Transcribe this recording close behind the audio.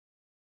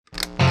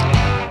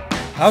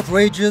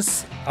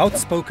Outrageous,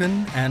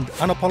 outspoken, and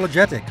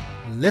unapologetic,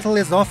 little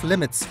is off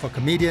limits for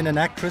comedian and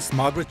actress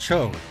Margaret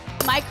Cho.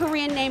 My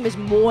Korean name is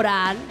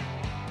Moran.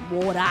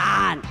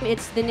 Moran.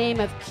 It's the name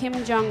of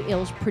Kim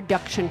Jong-il's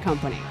production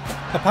company.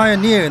 A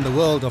pioneer in the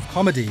world of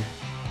comedy,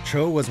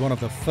 Cho was one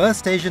of the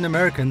first Asian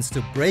Americans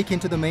to break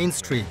into the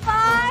mainstream.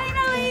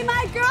 Finally,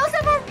 my girls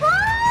have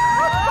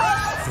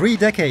arrived! 3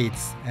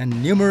 decades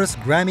and numerous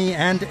Grammy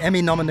and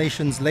Emmy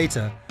nominations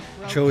later,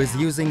 Cho is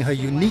using her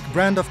unique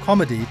brand of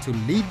comedy to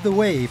lead the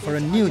way for a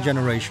new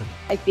generation.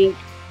 I think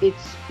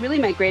it's really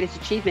my greatest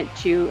achievement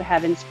to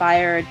have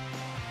inspired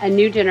a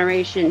new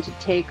generation to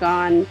take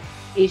on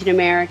Asian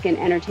American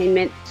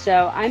entertainment.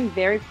 So I'm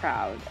very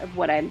proud of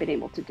what I've been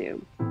able to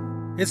do.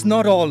 It's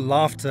not all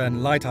laughter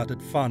and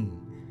lighthearted fun.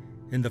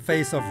 In the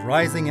face of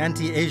rising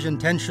anti-Asian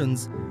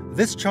tensions,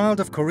 this child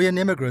of Korean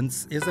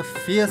immigrants is a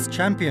fierce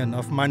champion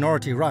of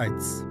minority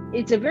rights.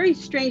 It's a very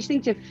strange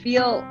thing to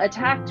feel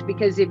attacked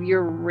because of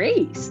your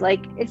race.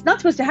 Like, it's not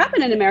supposed to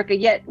happen in America,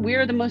 yet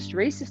we're the most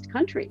racist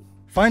country.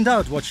 Find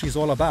out what she's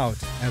all about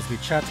as we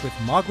chat with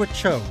Margaret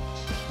Cho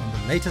on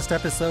the latest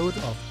episode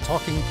of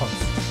Talking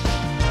Post.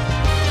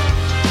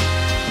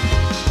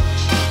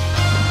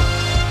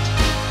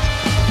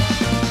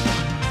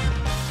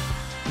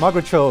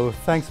 Margaret Cho,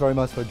 thanks very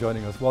much for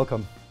joining us.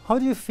 Welcome. How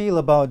do you feel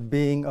about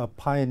being a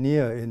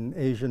pioneer in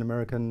Asian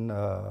American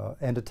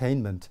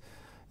entertainment?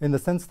 In the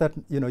sense that,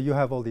 you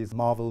have all these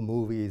Marvel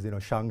movies,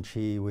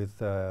 Shang-Chi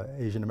with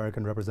Asian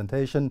American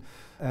representation,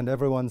 and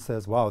everyone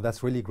says, wow,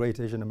 that's really great.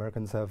 Asian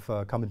Americans have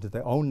come into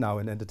their own now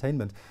in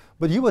entertainment.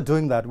 But you were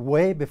doing that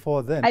way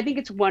before then. I think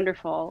it's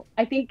wonderful.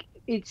 I think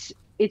it's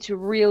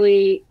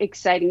really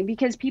exciting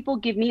because people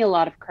give me a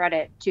lot of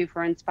credit too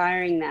for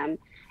inspiring them.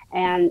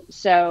 And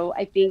so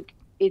I think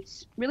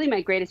it's really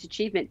my greatest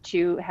achievement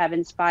to have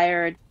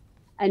inspired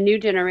a new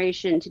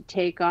generation to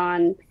take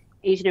on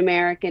Asian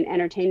American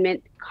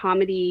entertainment,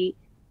 comedy,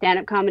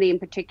 stand-up comedy in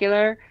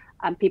particular.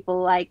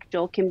 People like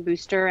Joel Kim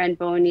Booster and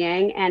Bowen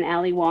Yang and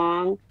Ali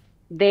Wong,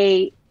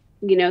 they're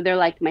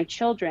like my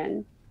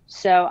children.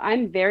 So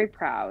I'm very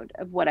proud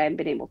of what I've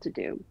been able to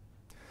do.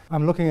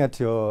 I'm looking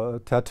at your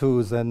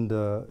tattoos and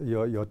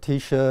your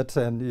T-shirt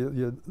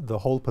and the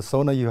whole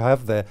persona you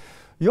have there.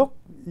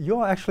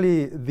 You're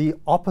actually the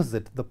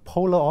opposite, the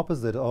polar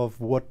opposite of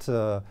what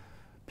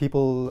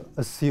people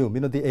assume,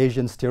 the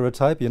Asian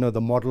stereotype,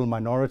 the model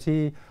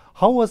minority.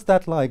 How was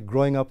that like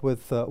growing up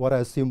with what I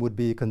assume would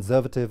be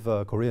conservative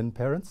Korean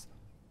parents?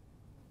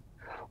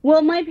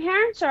 Well, my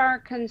parents are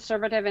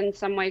conservative in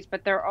some ways,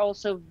 but they're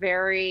also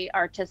very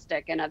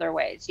artistic in other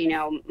ways.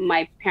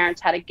 My parents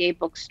had a gay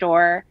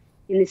bookstore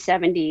in the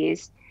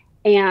 70s,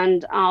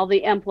 and all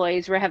the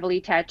employees were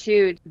heavily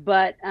tattooed.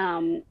 But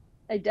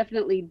I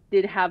definitely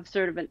did have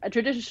sort of a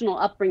traditional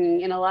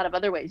upbringing in a lot of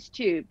other ways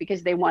too,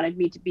 because they wanted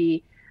me to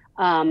be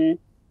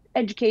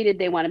educated.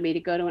 They wanted me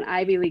to go to an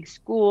Ivy League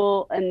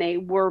school, and they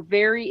were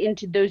very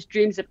into those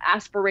dreams of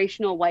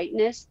aspirational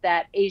whiteness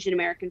that Asian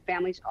American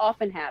families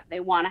often have.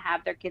 They want to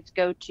have their kids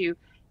go to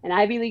an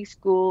Ivy League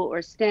school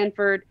or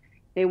Stanford.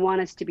 They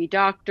want us to be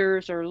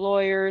doctors or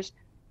lawyers,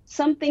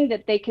 something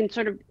that they can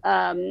sort of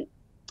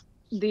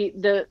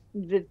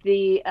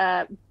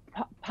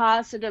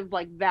positive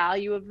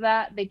value of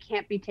that, they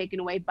can't be taken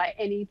away by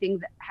anything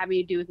that having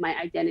to do with my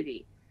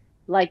identity.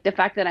 Like the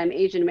fact that I'm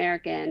Asian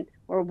American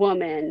or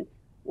woman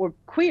or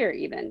queer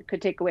even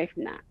could take away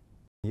from that.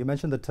 You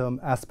mentioned the term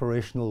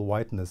aspirational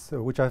whiteness,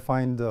 which I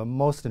find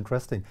most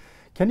interesting.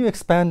 Can you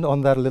expand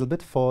on that a little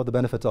bit for the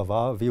benefit of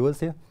our viewers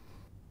here?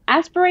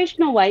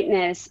 Aspirational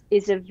whiteness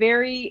is a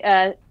very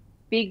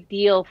big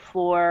deal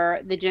for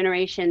the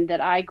generation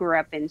that I grew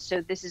up in.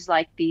 So this is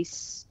like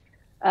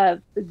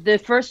the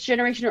first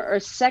generation or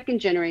second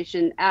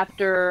generation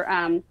after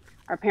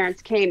our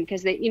parents came,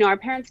 because our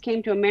parents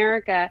came to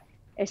America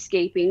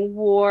escaping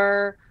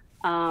war,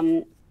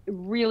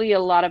 really a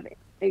lot of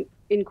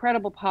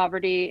incredible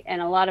poverty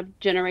and a lot of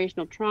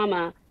generational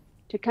trauma,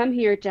 to come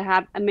here to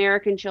have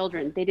American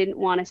children. They didn't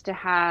want us to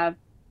have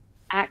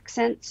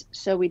accents,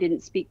 so we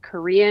didn't speak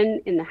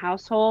Korean in the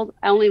household.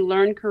 I only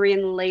learned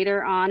Korean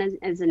later on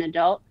as an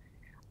adult.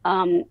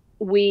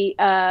 We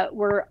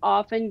were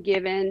often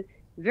given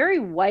very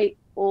white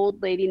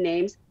old lady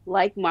names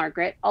like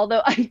Margaret,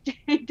 although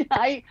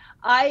I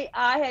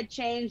had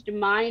changed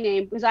my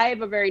name because I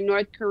have a very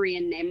North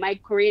Korean name. My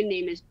Korean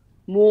name is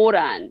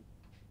Moran,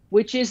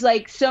 which is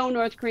like so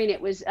North Korean.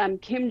 It was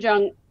Kim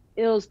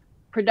Jong-il's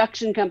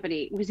production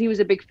company, because he was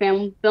a big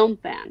film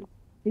fan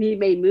and he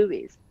made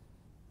movies.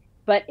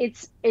 But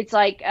it's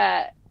like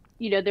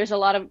there's a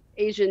lot of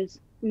Asians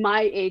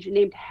my age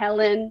named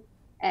Helen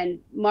and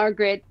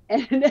Margaret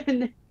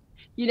and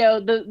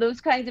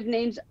those kinds of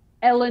names.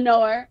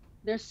 Eleanor.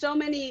 There's so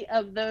many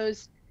of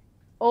those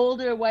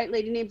older white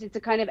lady names. It's a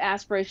kind of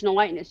aspirational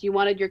whiteness. You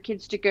wanted your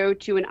kids to go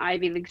to an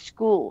Ivy League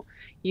school.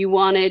 You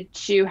wanted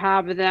to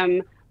have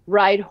them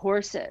ride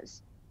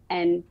horses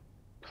and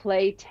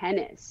play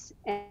tennis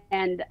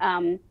and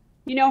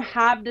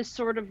have this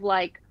sort of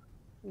like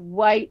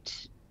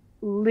white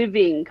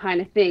living kind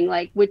of thing,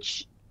 like,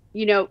 which,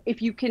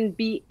 if you can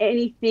be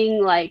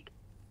anything like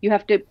You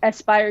have to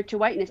aspire to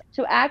whiteness.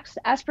 So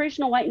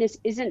aspirational whiteness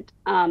isn't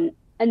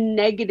a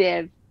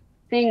negative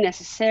thing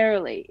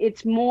necessarily.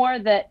 It's more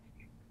that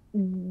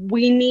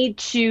we need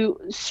to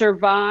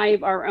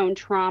survive our own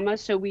trauma.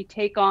 So we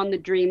take on the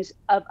dreams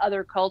of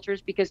other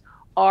cultures because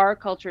our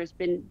culture has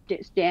been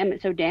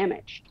so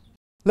damaged.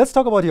 Let's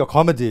talk about your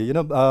comedy.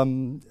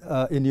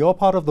 In your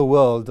part of the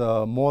world,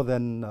 more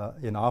than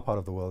in our part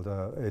of the world,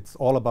 it's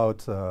all about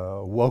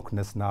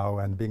wokeness now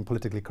and being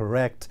politically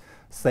correct,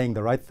 saying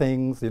the right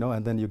things,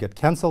 and then you get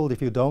canceled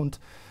if you don't.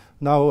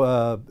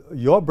 Now,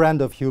 your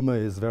brand of humor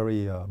is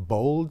very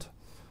bold,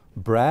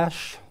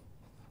 brash,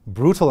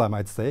 brutal, I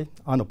might say,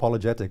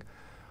 unapologetic.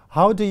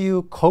 How do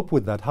you cope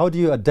with that? How do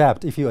you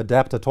adapt, if you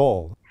adapt at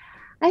all?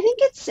 I think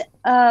it's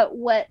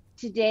what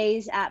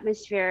today's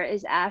atmosphere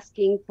is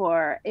asking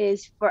for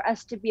is for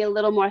us to be a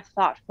little more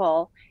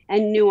thoughtful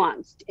and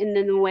nuanced in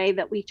the way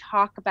that we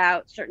talk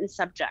about certain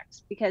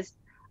subjects. Because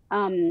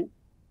in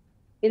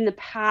the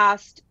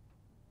past,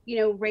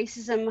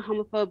 racism,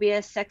 homophobia,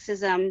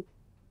 sexism,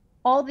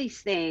 all these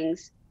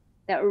things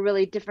that were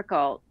really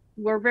difficult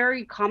were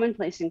very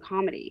commonplace in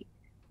comedy.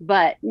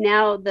 But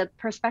now the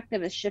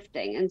perspective is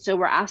shifting. And so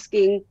we're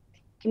asking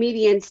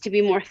comedians to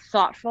be more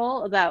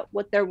thoughtful about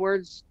what their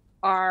words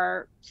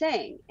are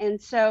saying.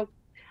 And so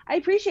I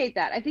appreciate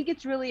that. I think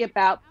it's really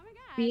about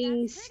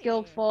being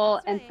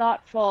skillful and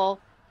thoughtful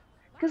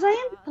because I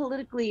am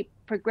politically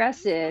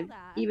progressive,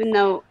 even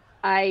though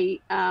I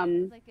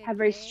have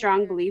very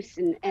strong beliefs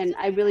and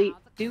I really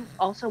do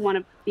also want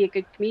to be a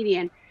good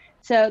comedian.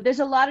 So there's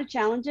a lot of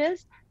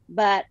challenges,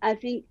 but I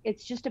think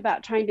it's just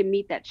about trying to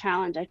meet that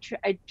challenge.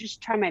 I just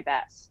try my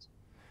best.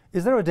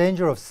 Is there a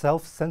danger of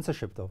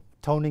self-censorship, though,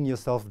 toning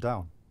yourself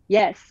down?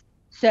 Yes.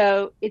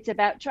 So it's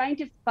about trying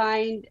to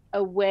find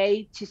a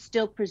way to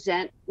still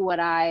present what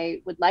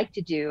I would like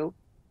to do,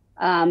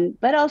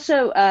 but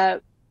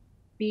also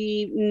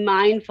be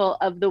mindful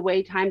of the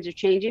way times are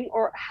changing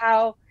or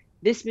how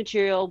this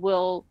material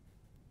will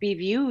be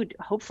viewed,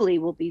 hopefully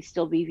will be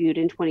still be viewed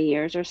in 20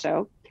 years or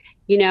so.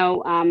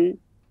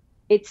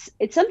 It's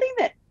something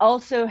that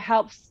also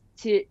helps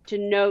to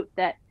note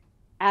that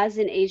as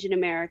an Asian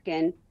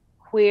American,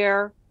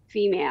 queer,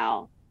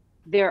 female,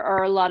 there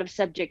are a lot of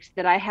subjects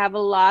that I have a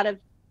lot of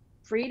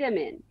freedom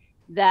in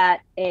that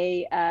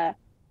a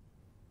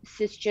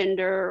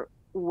cisgender,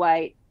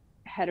 white,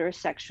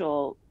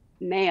 heterosexual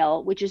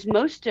male, which is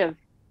most of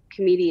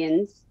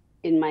comedians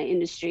in my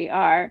industry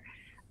are,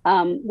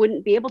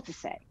 wouldn't be able to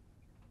say.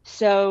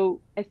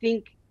 So I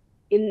think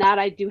in that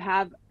I do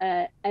have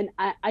an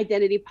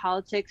identity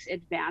politics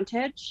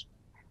advantage,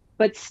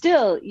 but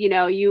still,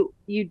 you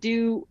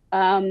do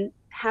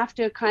have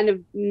to kind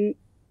of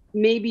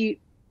maybe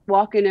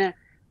walk in a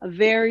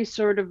very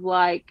sort of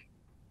like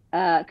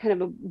kind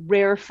of a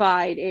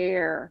rarefied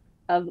air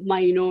of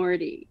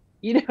minority.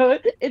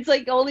 It's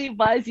like only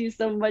buys you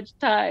so much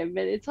time,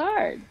 and it's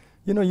hard.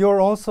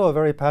 You're also a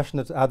very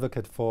passionate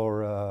advocate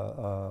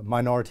for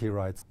minority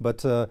rights,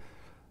 but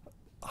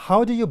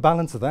how do you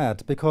balance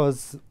that?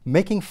 Because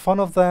making fun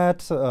of that,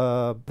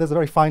 there's a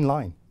very fine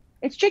line.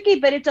 It's tricky,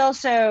 but it's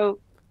also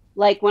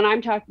like when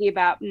I'm talking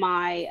about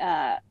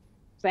my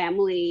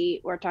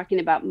family or talking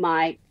about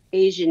my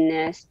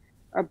Asianness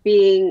or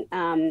being,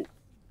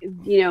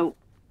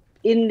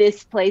 in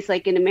this place,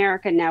 like in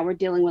America now, we're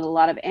dealing with a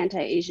lot of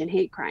anti-Asian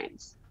hate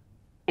crimes,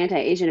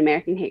 anti-Asian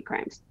American hate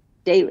crimes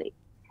daily.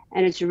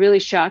 And it's really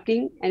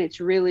shocking and it's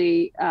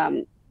really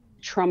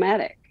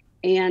traumatic.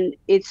 And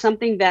it's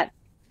something that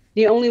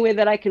the only way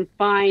that I can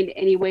find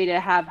any way to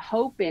have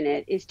hope in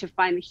it is to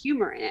find the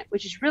humor in it,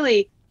 which is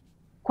really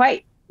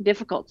quite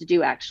difficult to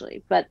do,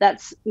 actually. But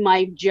that's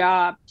my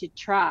job to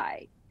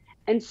try.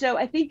 And so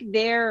I think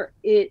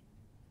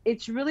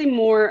it's really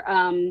more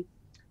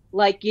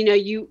like,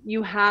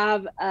 you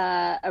have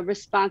a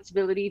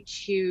responsibility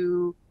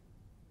to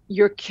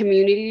your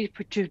community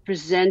to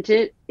present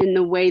it in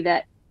the way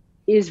that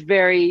is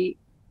very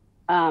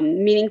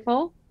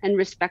meaningful and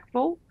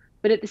respectful,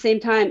 but at the same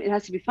time, it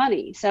has to be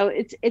funny. So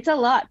it's a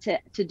lot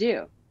to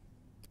do.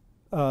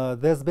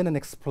 There's been an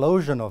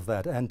explosion of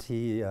that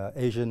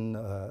anti-Asian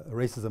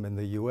racism in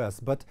the US,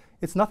 but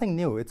it's nothing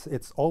new.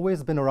 It's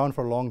always been around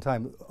for a long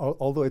time,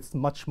 although it's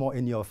much more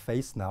in your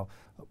face now.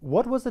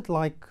 What was it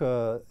like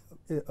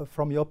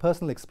from your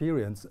personal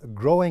experience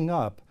growing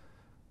up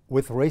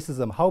with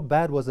racism? How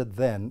bad was it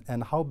then,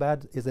 and how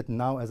bad is it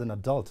now as an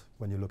adult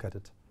when you look at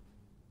it?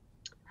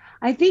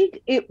 I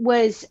think it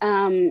was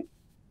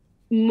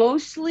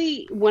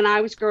mostly when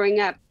I was growing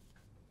up,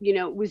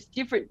 it was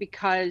different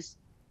because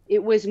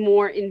it was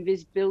more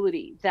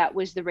invisibility that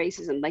was the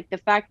racism, like the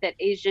fact that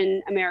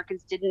Asian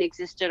Americans didn't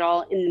exist at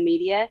all in the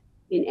media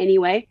in any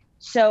way.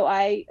 So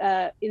I,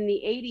 in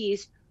the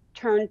 80s,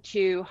 turned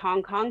to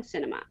Hong Kong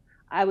cinema.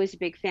 I was a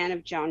big fan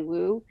of John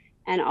Woo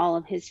and all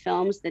of his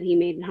films that he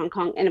made in Hong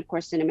Kong and of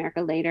course in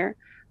America later.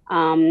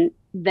 Then,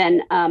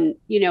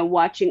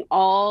 watching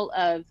all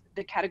of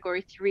the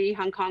category 3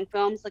 Hong Kong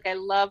films, like I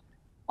love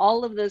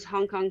all of those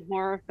Hong Kong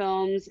horror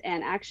films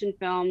and action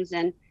films.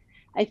 And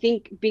I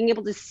think being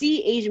able to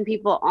see Asian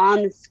people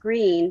on the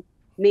screen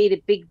made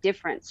a big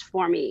difference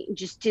for me,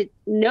 just to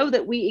know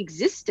that we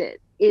existed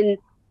in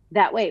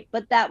that way.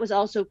 But that was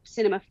also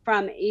cinema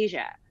from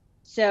Asia.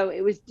 So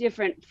it was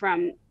different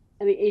from,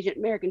 I mean, Asian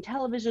American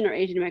television or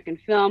Asian American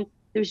film.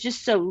 There was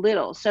just so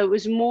little. So it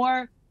was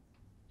more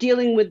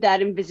dealing with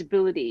that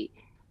invisibility.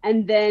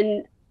 And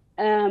then,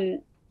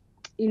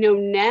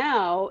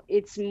 now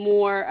it's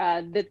more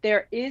that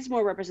there is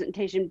more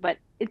representation, but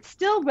it's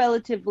still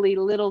relatively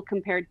little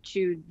compared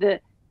to the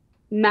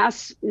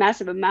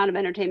massive amount of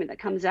entertainment that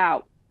comes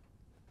out.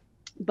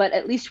 But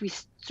at least we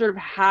sort of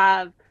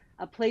have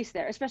a place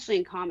there, especially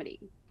in comedy.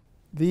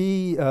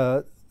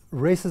 The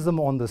racism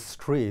on the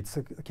streets,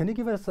 can you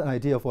give us an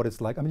idea of what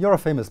it's like? I mean, you're a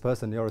famous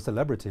person, you're a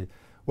celebrity.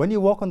 When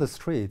you walk on the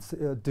streets,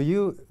 do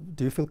you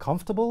feel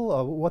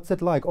comfortable? What's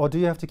it like? Or do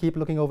you have to keep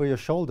looking over your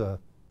shoulder?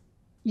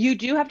 You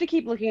do have to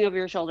keep looking over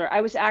your shoulder.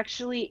 I was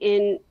actually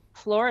in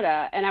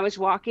Florida and I was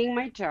walking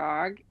my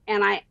dog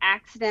and I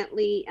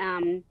accidentally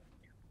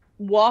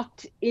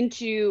walked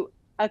into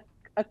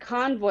a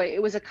convoy.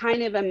 It was a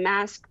kind of a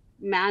mask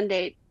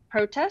mandate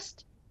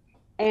protest.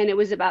 And it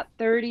was about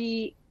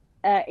 30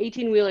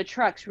 18-wheeler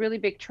trucks, really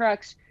big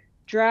trucks,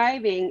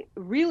 driving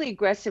really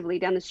aggressively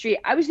down the street.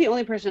 I was the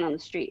only person on the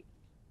street.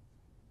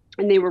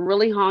 And they were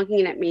really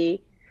honking at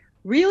me,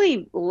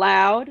 really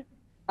loud,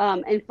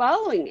 and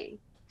following me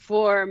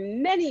for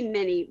many,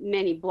 many,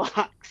 many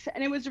blocks.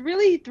 And it was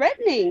really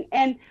threatening.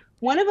 And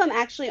one of them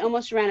actually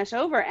almost ran us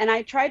over. And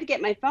I tried to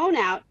get my phone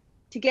out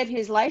to get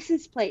his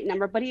license plate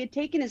number, but he had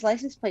taken his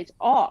license plates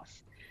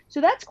off. So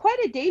that's quite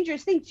a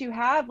dangerous thing to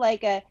have,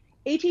 like a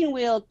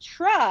 18-wheel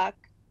truck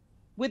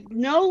with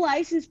no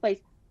license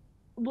plates,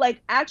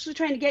 like actually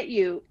trying to get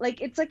you.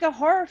 Like, it's like a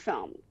horror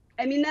film.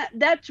 I mean,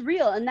 that's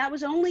real. And that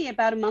was only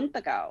about a month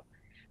ago.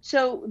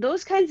 So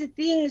those kinds of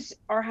things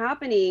are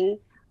happening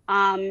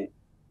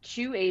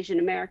to Asian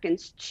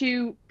Americans,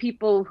 to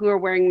people who are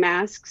wearing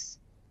masks.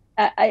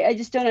 I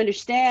just don't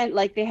understand.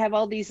 Like, they have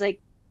all these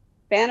like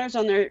banners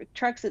on their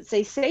trucks that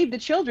say "Save the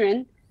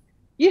children."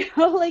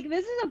 Like,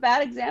 this is a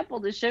bad example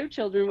to show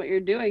children what you're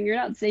doing. You're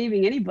not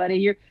saving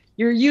anybody.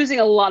 You're using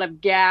a lot of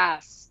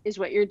gas is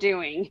what you're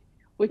doing,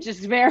 which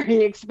is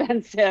very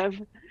expensive.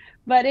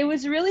 But it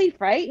was really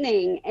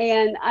frightening.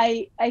 And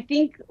I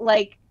think,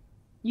 like,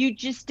 you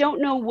just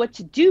don't know what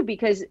to do,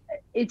 because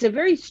it's a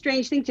very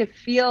strange thing to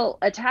feel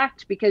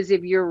attacked because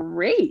of your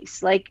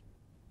race. Like,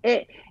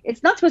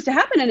 it's not supposed to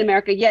happen in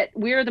America, yet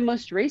we're the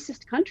most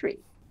racist country.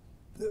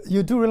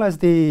 You do realize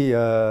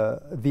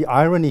the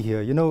irony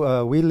here.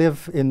 We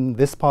live in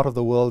this part of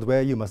the world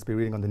where you must be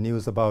reading on the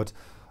news about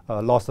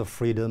loss of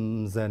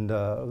freedoms and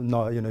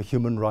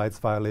human rights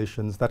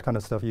violations, that kind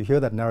of stuff. You hear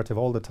that narrative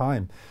all the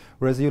time,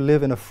 whereas you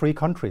live in a free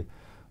country.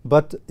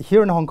 But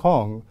here in Hong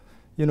Kong,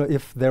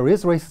 if there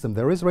is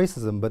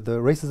racism, but the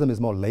racism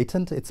is more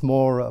latent. It's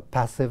more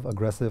passive,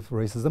 aggressive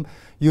racism.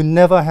 You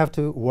never have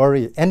to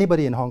worry.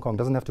 Anybody in Hong Kong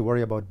doesn't have to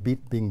worry about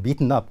being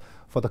beaten up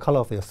for the color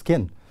of their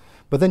skin.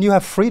 But then you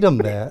have freedom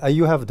there,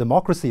 you have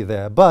democracy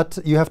there, but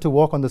you have to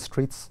walk on the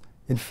streets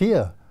in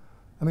fear.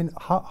 I mean,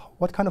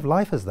 what kind of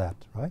life is that,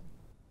 right?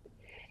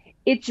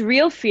 It's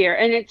real fear,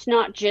 and it's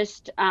not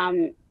just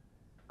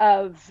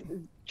of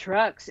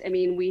trucks. I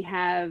mean,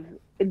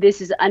 this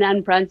is an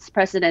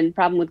unprecedented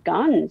problem with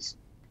guns,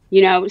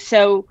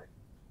 so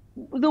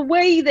the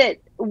way that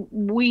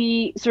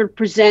we sort of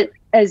present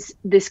as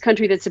this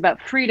country that's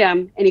about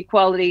freedom and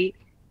equality,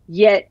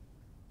 yet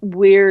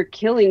we're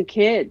killing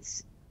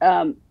kids.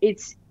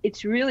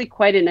 It's really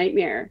quite a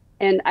nightmare.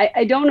 And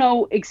I don't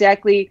know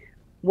exactly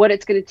what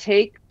it's going to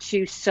take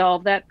to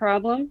solve that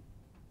problem.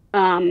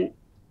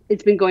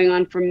 It's been going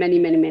on for many,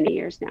 many, many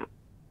years now.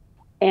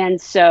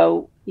 And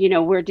so,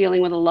 we're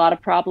dealing with a lot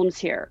of problems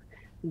here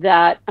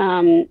that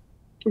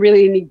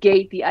really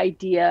negate the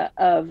idea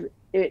of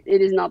it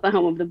is not the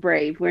home of the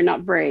brave. We're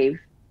not brave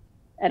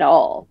at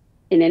all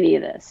in any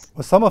of this.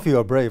 Well, some of you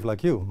are brave,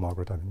 like you,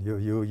 Margaret. I mean,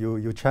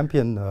 you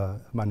champion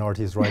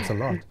minorities' rights a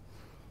lot.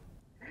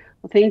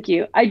 Well, thank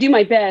you. I do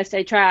my best.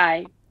 I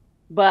try.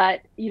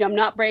 But, I'm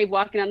not brave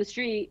walking on the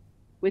street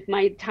with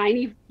my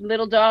tiny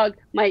little dog,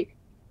 my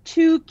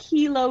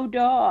 2-kilo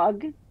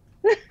dog.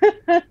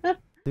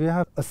 Do you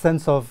have a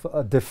sense of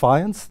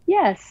defiance?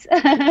 Yes.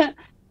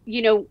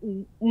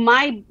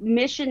 My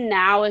mission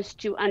now is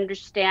to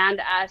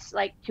understand us,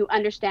 like to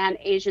understand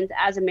Asians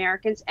as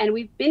Americans. And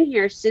we've been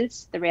here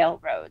since the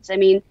railroads. I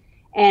mean,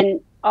 and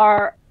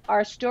our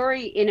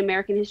story in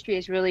American history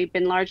has really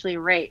been largely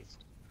erased.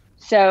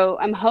 So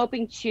I'm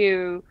hoping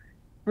to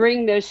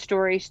bring those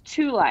stories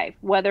to life,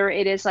 whether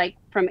it is like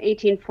from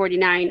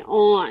 1849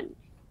 on,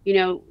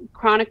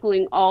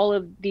 chronicling all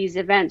of these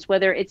events,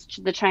 whether it's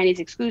the Chinese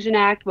Exclusion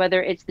Act,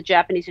 whether it's the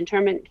Japanese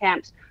internment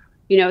camps,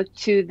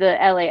 to the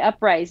LA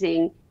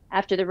uprising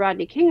after the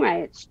Rodney King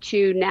riots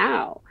to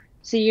now.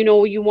 So,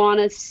 you want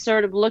to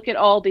sort of look at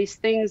all these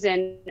things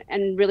and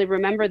really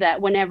remember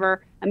that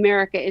whenever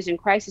America is in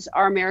crisis,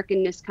 our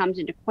Americanness comes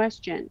into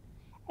question.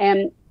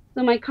 And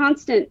so my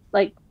constant,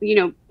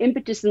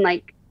 impetus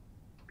and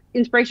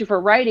inspiration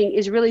for writing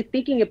is really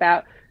thinking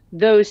about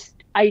those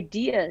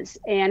ideas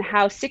and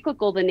how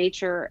cyclical the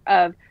nature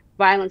of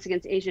violence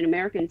against Asian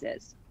Americans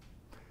is.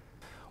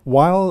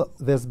 While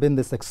there's been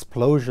this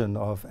explosion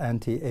of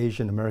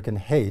anti-Asian American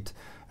hate,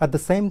 at the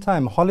same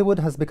time, Hollywood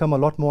has become a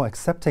lot more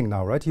accepting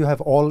now, right? You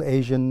have all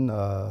Asian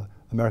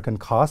American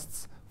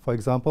casts, for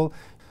example,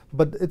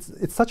 but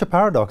it's such a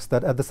paradox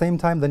that at the same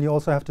time, then you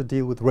also have to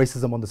deal with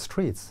racism on the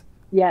streets.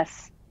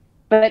 Yes,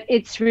 but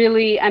it's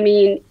really, I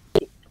mean,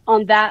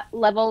 on that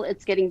level,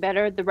 it's getting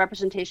better. The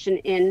representation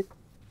in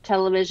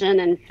television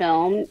and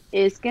film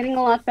is getting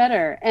a lot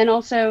better. And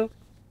also,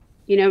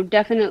 you know,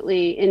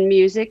 definitely in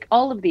music,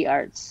 all of the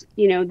arts,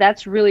 you know,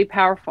 that's really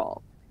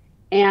powerful.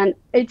 And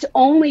it's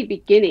only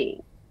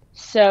beginning.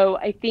 So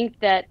I think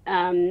that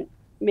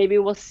maybe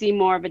we'll see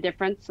more of a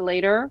difference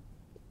later.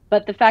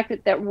 But the fact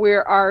that we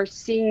are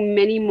seeing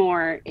many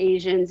more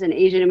Asians and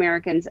Asian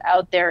Americans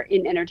out there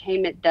in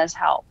entertainment does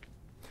help.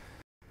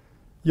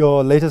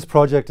 Your latest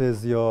project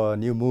is your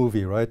new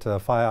movie, right?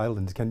 Fire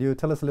Island. Can you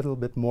tell us a little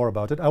bit more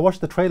about it? I watched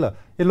the trailer.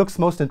 It looks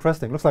most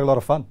interesting. Looks like a lot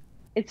of fun.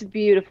 It's a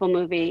beautiful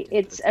movie.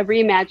 It's a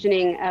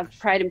reimagining of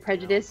Pride and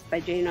Prejudice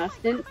by Jane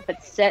Austen,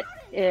 but set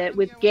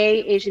with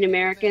gay Asian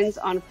Americans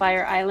on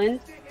Fire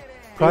Island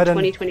in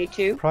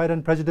 2022. Pride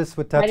and Prejudice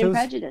with tattoos? Pride and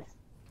Prejudice.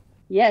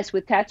 Yes,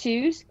 with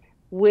tattoos,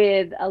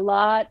 with a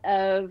lot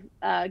of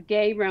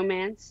gay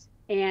romance.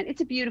 And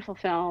it's a beautiful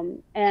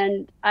film.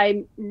 And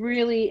I'm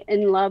really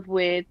in love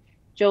with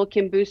Joel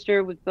Kim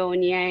Booster, with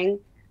Bowen Yang,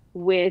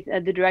 with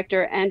the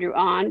director Andrew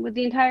Ahn, with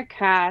the entire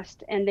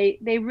cast, and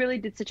they really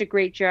did such a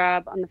great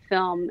job on the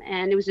film,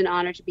 and it was an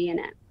honor to be in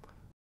it.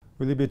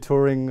 Will you be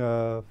touring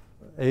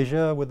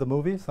Asia with the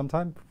movie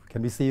sometime?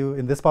 Can we see you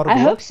in this part of the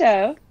world? I hope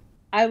so.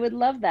 I would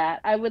love that.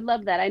 I would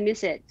love that. I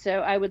miss it. So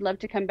I would love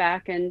to come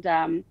back and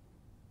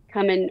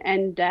come in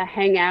and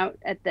hang out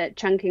at the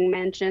Chungking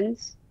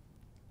Mansions.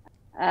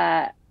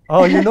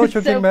 Oh, you know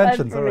Chungking so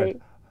Mansions, all right.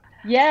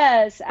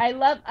 Yes, I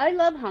love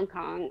Hong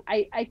Kong.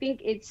 I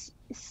think it's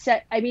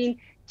set. I mean,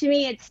 to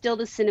me, it's still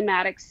the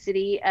cinematic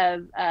city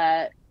of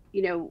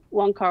you know,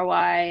 Wong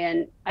Kar-wai,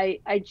 and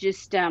I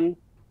just I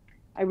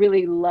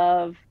really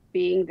love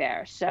being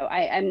there. So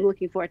I'm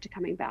looking forward to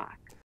coming back.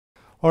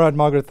 All right,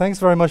 Margaret, thanks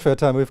very much for your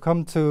time. We've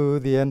come to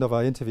the end of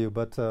our interview,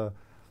 but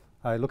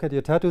I look at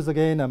your tattoos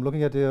again. I'm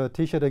looking at your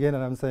T-shirt again,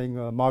 and I'm saying,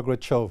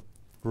 Margaret Cho,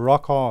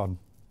 rock on.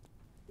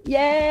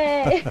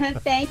 Yay!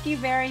 Thank you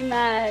very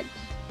much.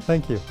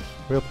 Thank you.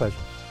 Real pleasure.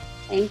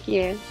 Thank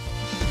you.